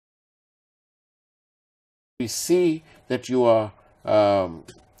We see that you are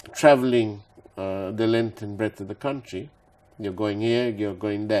traveling the length and breadth of the country. You're going here, you're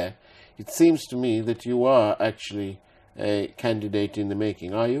going there. It seems to me that you are actually a candidate in the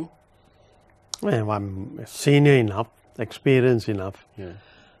making. Are you? Well, I'm senior enough, experienced enough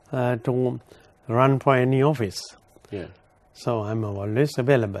to run for any office. Yeah. So I'm always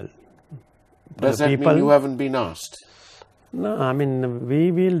available. Does that mean you haven't been asked? No, I mean,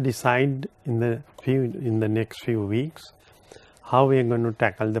 we will decide in the next few weeks how we are going to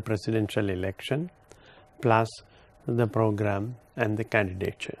tackle the presidential election, plus the program and the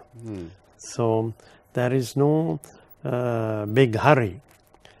candidature. So there is no big hurry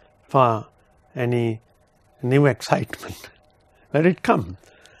for any new excitement. Let it come.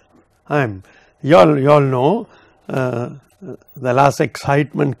 You all know the last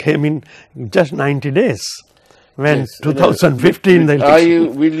excitement came in just 90 days when 2015 the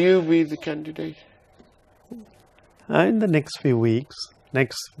election. Will you be the candidate? In the next few weeks.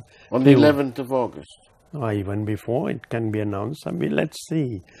 On the 11th of August? Or even before, it can be announced. I mean, let's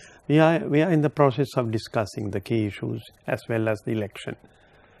see. We are in the process of discussing the key issues as well as the election.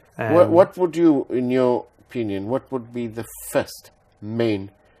 What would you, in your opinion, what would be the first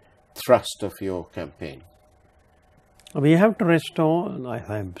main thrust of your campaign? We have to restore, I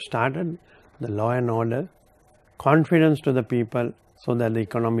have started, the law and order, confidence to the people so that the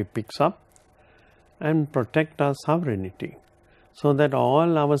economy picks up, and protect our sovereignty so that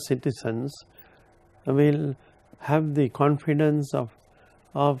all our citizens will have the confidence of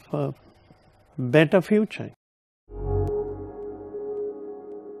a better future.